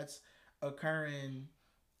something that's occurring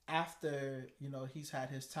after, you know, he's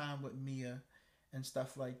had his time with Mia and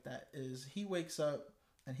stuff like that. Is he wakes up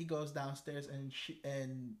and he goes downstairs,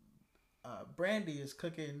 and Brandy is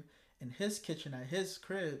cooking in his kitchen at his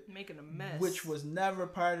crib, making a mess, which was never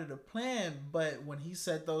part of the plan. But when he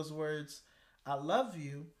said those words, "I love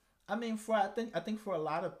you," I mean, I think for a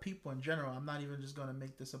lot of people in general, I'm not even just going to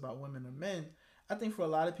make this about women or men. I think for a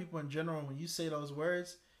lot of people in general, when you say those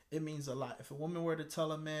words, it means a lot. If a woman were to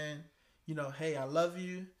tell a man, you know, "Hey, I love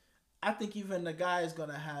you," I think even the guy is going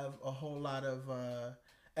to have a whole lot of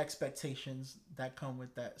expectations that come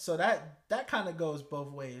with that. So that kind of goes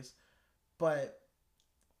both ways. But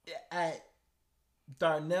at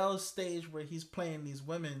Darnell's stage, where he's playing these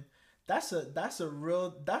women, that's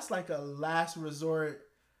like a last resort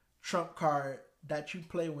trump card that you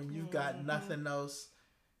play when you've got nothing else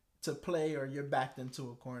to play, or you're backed into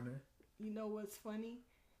a corner. You know what's funny?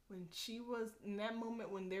 When she was in that moment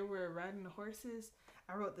when they were riding the horses,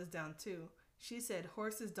 I wrote this down too. She said,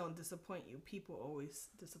 "Horses don't disappoint you. People always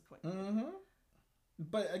disappoint you."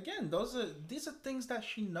 But again, these are things that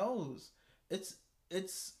she knows.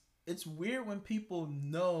 It's weird when people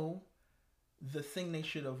know the thing they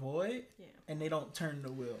should avoid, and they don't turn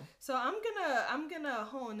the wheel. So I'm gonna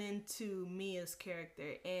hone into Mia's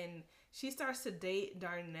character, and she starts to date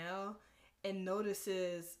Darnell and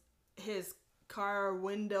notices his car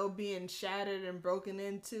window being shattered and broken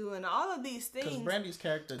into, and all of these things. Because Brandy's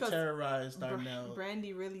character terrorized Darnell.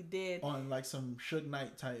 Brandy really did. On like some Suge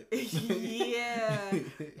Knight type. Yeah.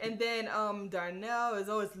 And then Darnell is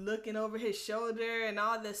always looking over his shoulder and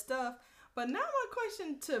all this stuff. But now my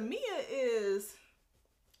question to Mia is,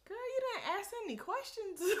 girl, you didn't ask any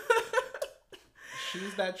questions.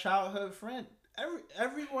 She's that childhood friend.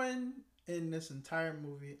 Everyone in this entire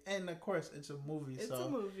movie, and of course it's a movie, it's a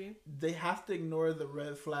movie. They have to ignore the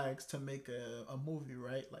red flags to make a movie,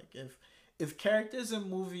 right? Like if characters in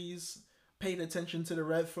movies paid attention to the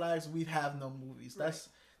red flags, we'd have no movies. Right.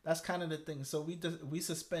 That's kind of the thing. So we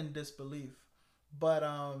suspend disbelief. But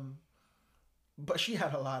she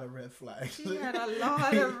had a lot of red flags. She had a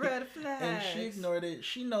lot of red flags. And she ignored it.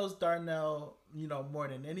 She knows Darnell, more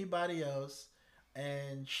than anybody else.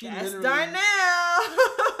 And That's Darnell.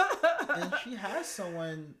 And she has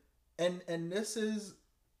someone, and this is,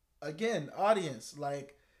 again, audience,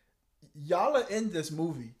 like, y'all are in this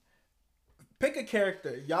movie. Pick a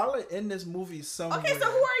character. Y'all are in this movie somewhere. Okay,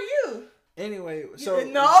 so who are you? Anyway, so we'll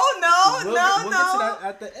get to that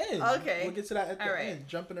at the end. Okay, we'll get to that at the end.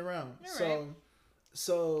 Jumping around.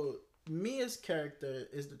 So Mia's character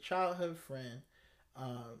is the childhood friend.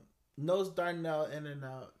 Knows Darnell in and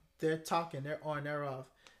out. They're talking. They're on. They're off.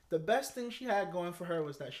 The best thing she had going for her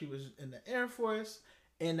was that she was in the Air Force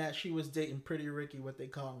and that she was dating Pretty Ricky, what they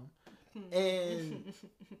call him. And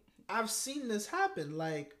I've seen this happen.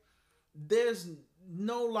 Like, there's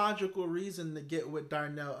no logical reason to get with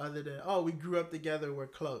Darnell other than, oh, we grew up together, we're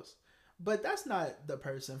close. But that's not the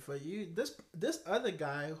person for you. This other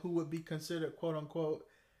guy who would be considered, quote unquote,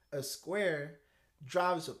 a square,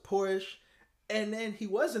 drives a Porsche. And then he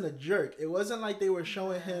wasn't a jerk. It wasn't like they were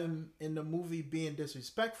showing him in the movie being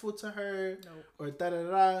disrespectful to her or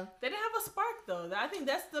da-da-da. They didn't have a spark, though. I think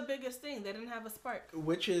that's the biggest thing. They didn't have a spark.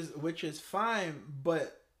 Which is fine,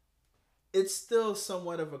 but it's still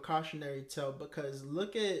somewhat of a cautionary tale because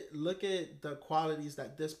look at the qualities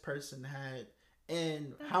that this person had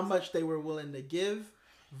and how much they were willing to give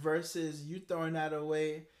versus you throwing that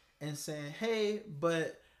away and saying, hey,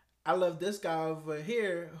 but I love this guy over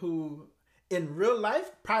here who in real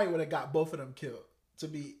life probably would have got both of them killed.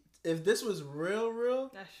 If this was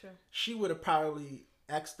real, that's true. She would have probably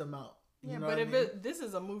X'd them out. Yeah, but this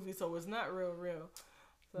is a movie, so it's not real.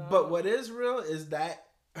 So. But what is real is that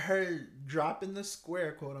her dropping the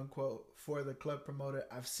square, quote unquote, for the club promoter.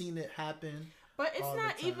 I've seen it happen. But it's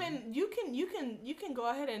not even. You can go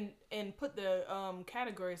ahead and put the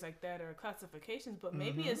categories like that or classifications. But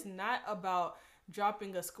maybe it's not about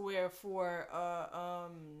dropping a square for a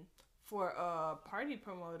party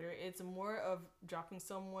promoter. It's more of dropping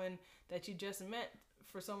someone that you just met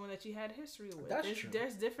for someone that you had history with.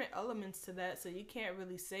 There's different elements to that, so you can't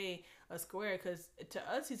really say a square because to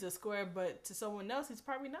us he's a square, but to someone else he's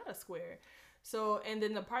probably not a square. So, and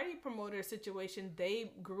then the party promoter situation,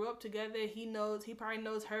 they grew up together. He probably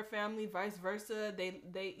knows her family, vice versa.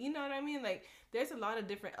 They you know what I mean? Like, there's a lot of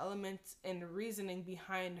different elements and reasoning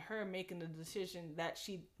behind her making the decision that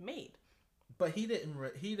she made. But he didn't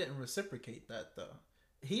reciprocate that though.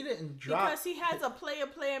 He didn't drop because he has a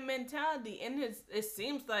player mentality, and it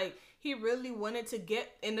seems like he really wanted to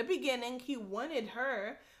get in the beginning. He wanted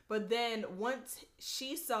her, but then once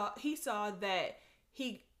he saw that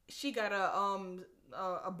she got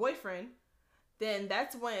a boyfriend, then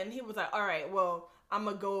that's when he was like, all right, well, I'm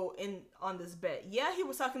gonna go in on this bet. Yeah, he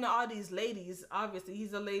was talking to all these ladies. Obviously,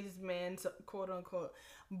 he's a ladies' man, so, quote unquote.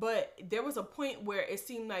 But there was a point where it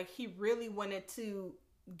seemed like he really wanted to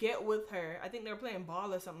get with her. I think they were playing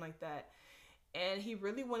ball or something like that. And he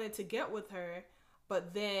really wanted to get with her.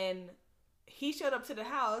 But then he showed up to the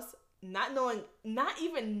house not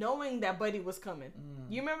even knowing that Buddy was coming.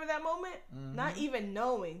 You remember that moment? Not even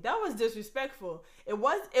knowing. That was disrespectful. It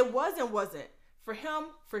was and wasn't. For him,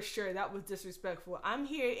 for sure, that was disrespectful. I'm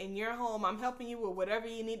here in your home. I'm helping you with whatever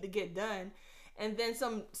you need to get done. And then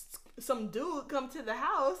some dude come to the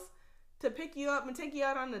house to pick you up and take you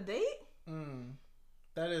out on a date?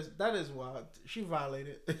 That is wild. She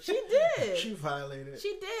violated. She did. She violated.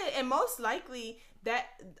 She did. And most likely that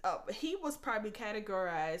he was probably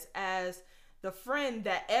categorized as the friend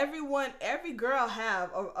that every girl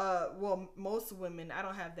have. Well, most women. I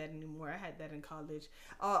don't have that anymore. I had that in college.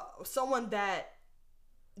 Someone that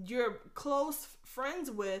you're close friends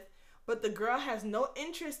with, but the girl has no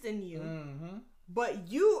interest in you.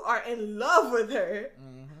 But you are in love with her.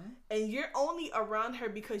 And you're only around her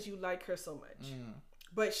because you like her so much.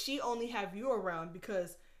 But she only have you around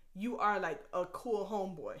because you are like a cool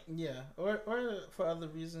homeboy. Yeah, or for other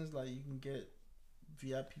reasons, like you can get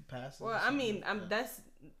VIP passes. Well, I mean, like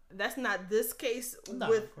that's not this case No,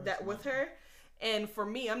 with of course that not. with her. And for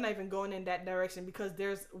me, I'm not even going in that direction because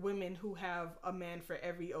there's women who have a man for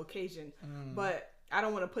every occasion. But I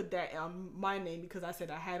don't want to put that on my name because I said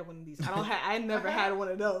I had one of these. I never had one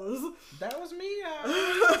of those. That was me.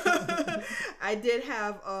 I did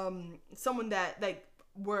have someone that like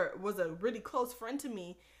was a really close friend to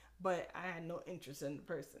me, but I had no interest in the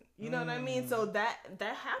person. You know what I mean? So that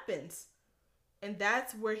happens. And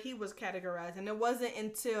that's where he was categorized. And it wasn't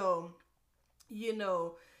until,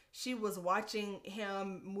 she was watching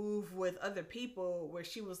him move with other people where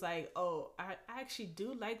she was like, oh, I actually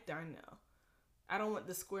do like Darnell. I don't want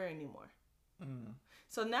the square anymore.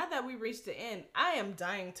 So now that we reached the end, I am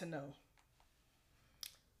dying to know.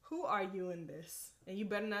 Who are you in this? And you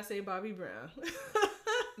better not say Bobby Brown.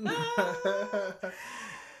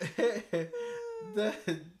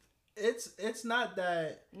 It's not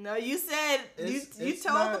that. No, you said you it's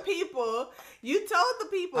told not, the people. You told the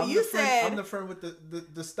people. I'm the friend with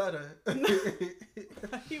the stutter.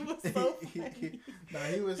 He was so funny. No,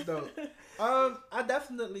 he was dope. I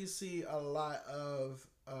definitely see a lot of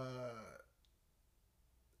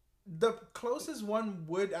the closest one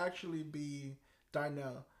would actually be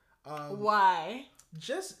Darnell. Why?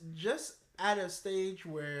 Just at a stage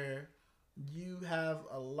where you have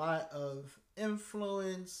a lot of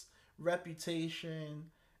influence, reputation,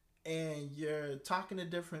 and you're talking to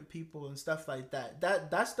different people and stuff like that.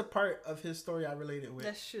 That's the part of his story I related with.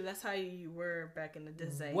 That's true. That's how you were back in the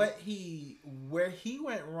day. Where he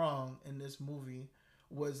went wrong in this movie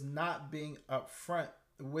was not being upfront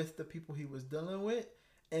with the people he was dealing with,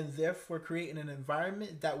 and therefore creating an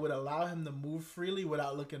environment that would allow him to move freely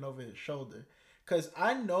without looking over his shoulder. Because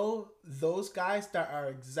I know those guys that are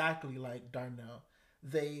exactly like Darnell.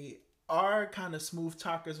 They are kind of smooth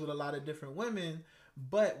talkers with a lot of different women,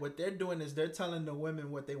 but what they're doing is they're telling the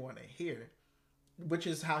women what they want to hear, which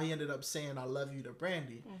is how he ended up saying "I love you" to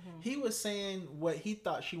Brandy. He was saying what he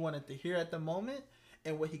thought she wanted to hear at the moment,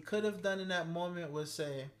 and what he could have done in that moment was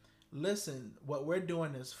say, listen, what we're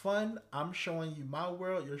doing is fun. I'm showing you my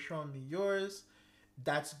world, you're showing me yours.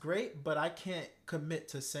 That's great, but I can't commit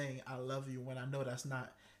to saying I love you when I know that's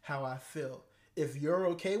not how I feel. If you're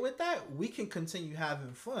okay with that, we can continue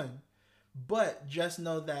having fun. But just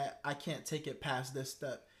know that I can't take it past this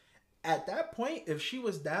step. At that point, if she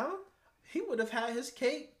was down, he would have had his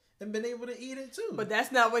cake and been able to eat it too. But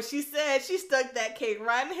that's not what she said. She stuck that cake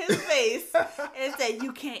right in his face and said,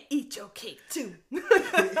 you can't eat your cake too. Eat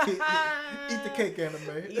the cake,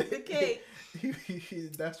 anime. Eat the cake.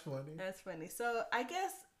 That's funny. That's funny. So I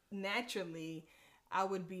guess naturally I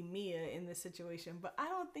would be Mia in this situation, but I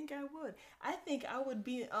don't think I would. I think I would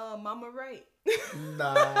be Mama Wright.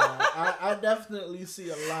 Nah, I definitely see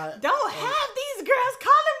a lot. Don't have these girls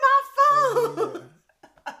calling my phone.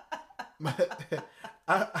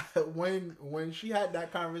 When she had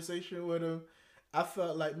that conversation with him, I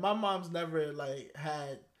felt like my mom's never like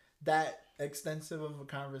had that extensive of a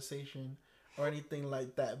conversation or anything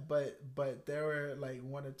like that. But there were like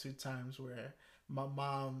one or two times where my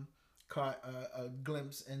mom caught a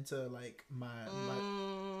glimpse into like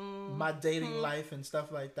my dating life and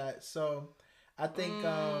stuff like that. So I think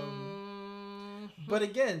but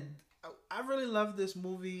again, I really love this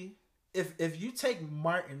movie. If you take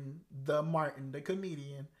Martin the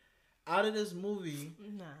comedian out of this movie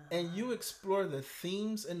and you explore the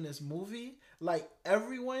themes in this movie, like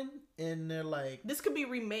everyone in their like this could be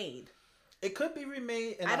remade. It could be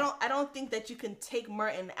remade. And I don't think that you can take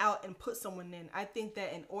Martin out and put someone in. I think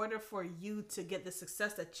that in order for you to get the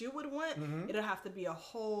success that you would want, it'll have to be a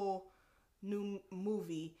whole new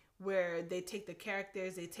movie where they take the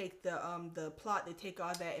characters, they take the plot, they take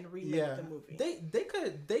all that and remake the movie. They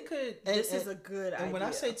could. This is a good idea. And when I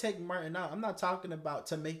say take Martin out, I'm not talking about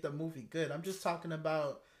to make the movie good. I'm just talking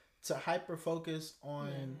about to hyper focus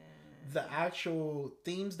on the actual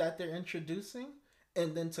themes that they're introducing.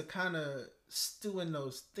 And then to kind of stew in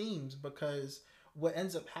those themes, because what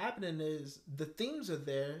ends up happening is the themes are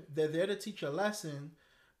there. They're there to teach a lesson,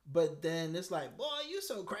 but then it's like, boy, you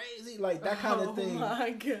so crazy. Like that kind of thing. Oh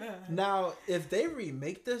my God. Now, if they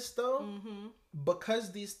remake this though,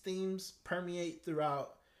 because these themes permeate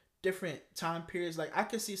throughout different time periods, like I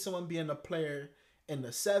could see someone being a player in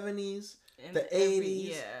the 70s, the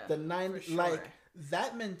 80s, the 90s. Sure. Like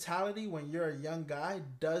that mentality when you're a young guy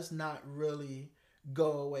does not really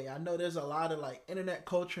go away. I know there's a lot of like internet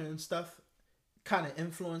culture and stuff kind of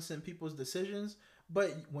influencing people's decisions,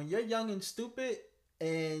 but when you're young and stupid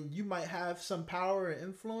and you might have some power or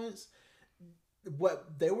influence,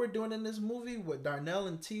 what they were doing in this movie, what Darnell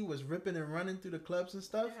and T was ripping and running through the clubs and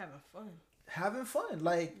stuff. They're Having fun.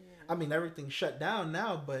 Like, I mean, everything's shut down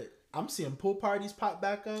now, but I'm seeing pool parties pop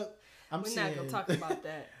back up. We're not going to talk about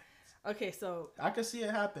that. Okay, so... I can see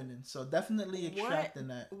it happening. So definitely extracting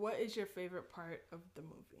that. What is your favorite part of the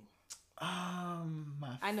movie?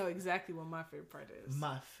 I know exactly what my favorite part is.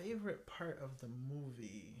 My favorite part of the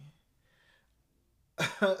movie...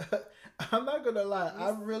 I'm not going to lie. I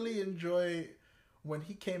really enjoyed... when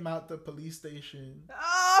he came out the police station. Oh,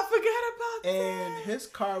 I forgot about that. And his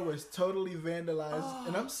car was totally vandalized. Oh.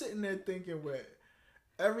 And I'm sitting there thinking, with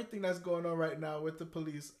everything that's going on right now with the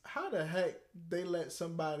police, how the heck they let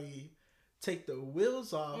somebody take the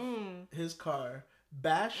wheels off his car,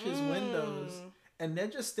 bash his windows, and they're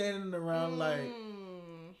just standing around like,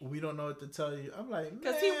 we don't know what to tell you. I'm like,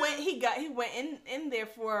 because he went in there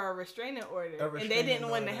for a restraining order, and they didn't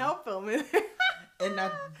want to help him. And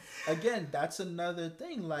that, again, that's another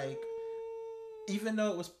thing. Like, even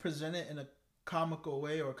though it was presented in a comical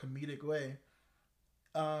way or comedic way,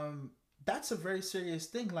 that's a very serious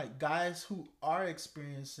thing. Like, guys who are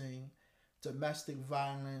experiencing domestic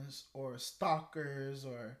violence or stalkers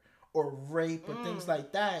or rape or things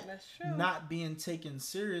like that, not being taken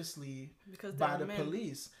seriously by the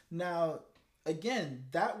police. Now, again,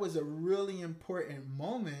 that was a really important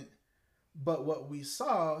moment, but what we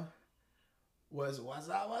saw was what's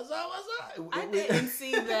up? I didn't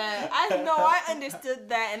see that. I understood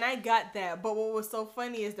that and I got that. But what was so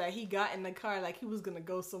funny is that he got in the car like he was gonna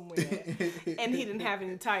go somewhere, and he didn't have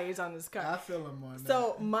any tires on his car. I feel him on that.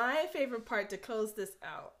 So my favorite part to close this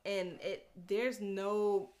out, and there's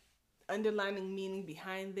no underlining meaning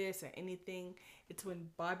behind this or anything. It's when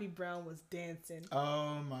Bobby Brown was dancing.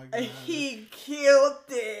 Oh my god! He killed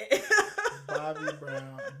it.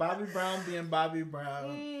 Bobby Brown being Bobby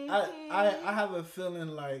Brown. I have a feeling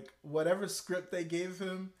like whatever script they gave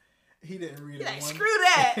him, he didn't read it. Like, screw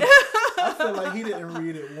that. I feel like he didn't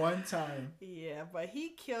read it one time. Yeah, but he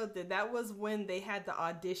killed it. That was when they had the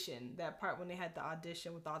audition. That part when they had the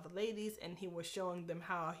audition with all the ladies, and he was showing them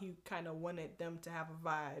how he kind of wanted them to have a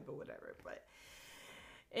vibe or whatever. But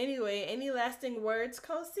anyway, any lasting words,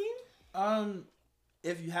 Kosi?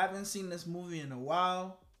 If you haven't seen this movie in a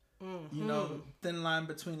while, you know, thin line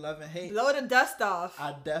between love and hate. Blow the dust off.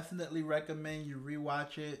 I definitely recommend you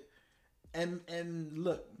rewatch it. And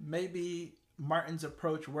look, maybe Martin's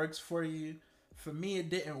approach works for you. For me,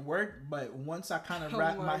 it didn't work, but once I kind of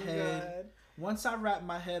wrapped my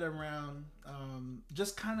head around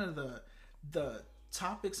just kind of the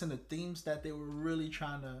topics and the themes that they were really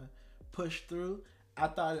trying to push through, I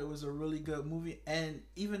thought it was a really good movie. And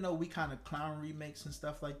even though we kind of clown remakes and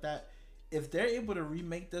stuff like that, if they're able to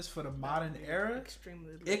remake this for the modern era,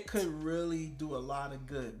 it could really do a lot of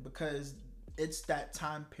good, because it's that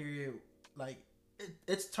time period. Like,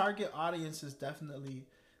 its target audience is definitely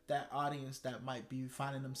that audience that might be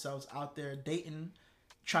finding themselves out there dating,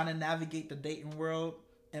 trying to navigate the dating world,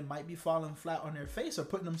 and might be falling flat on their face or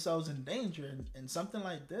putting themselves in danger. And something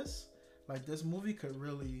like this movie could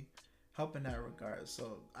really help in that regard.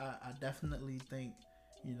 So I definitely think,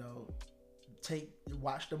 you know,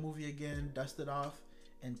 watch the movie again, dust it off,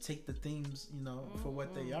 and take the themes, you know, for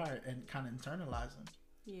what they are, and kind of internalize them.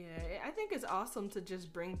 Yeah, I think it's awesome to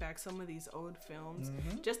just bring back some of these old films,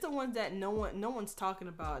 just the ones that no one's talking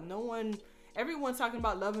about. Everyone's talking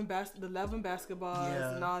about the Love and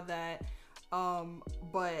Basketballs and all that.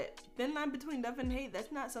 But thin line between love and hate,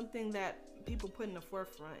 that's not something that people put in the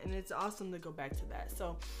forefront, and it's awesome to go back to that.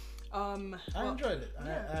 So, I enjoyed it.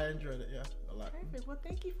 I enjoyed it, a lot. Perfect. Well,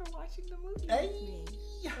 thank you for watching the movie with me.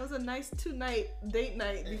 It was a nice 2-night date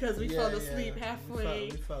night because we fell asleep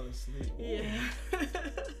halfway. We fell asleep. Yeah.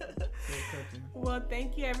 Well,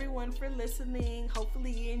 thank you everyone for listening.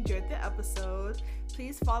 Hopefully you enjoyed the episode.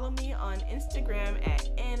 Please follow me on Instagram at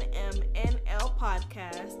NMNL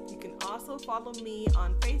Podcast. You can also follow me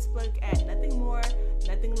on Facebook at Nothing More,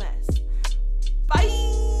 Nothing Less. Bye!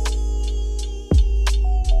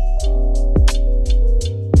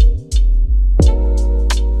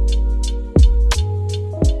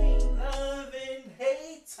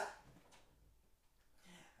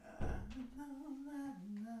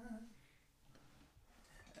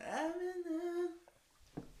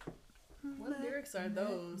 What lyrics are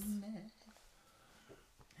those?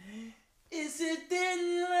 Is it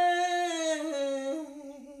thin line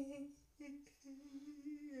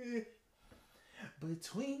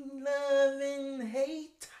between love and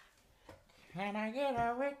hate? Can I get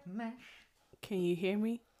a witness? Can you hear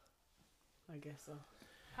me? I guess so.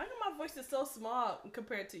 How come my voice is so small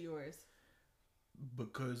compared to yours?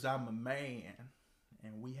 Because I'm a man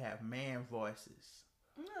and we have man voices.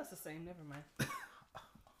 No, it's the same. Never mind.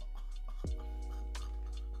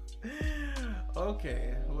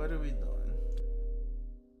 Okay, what are we doing?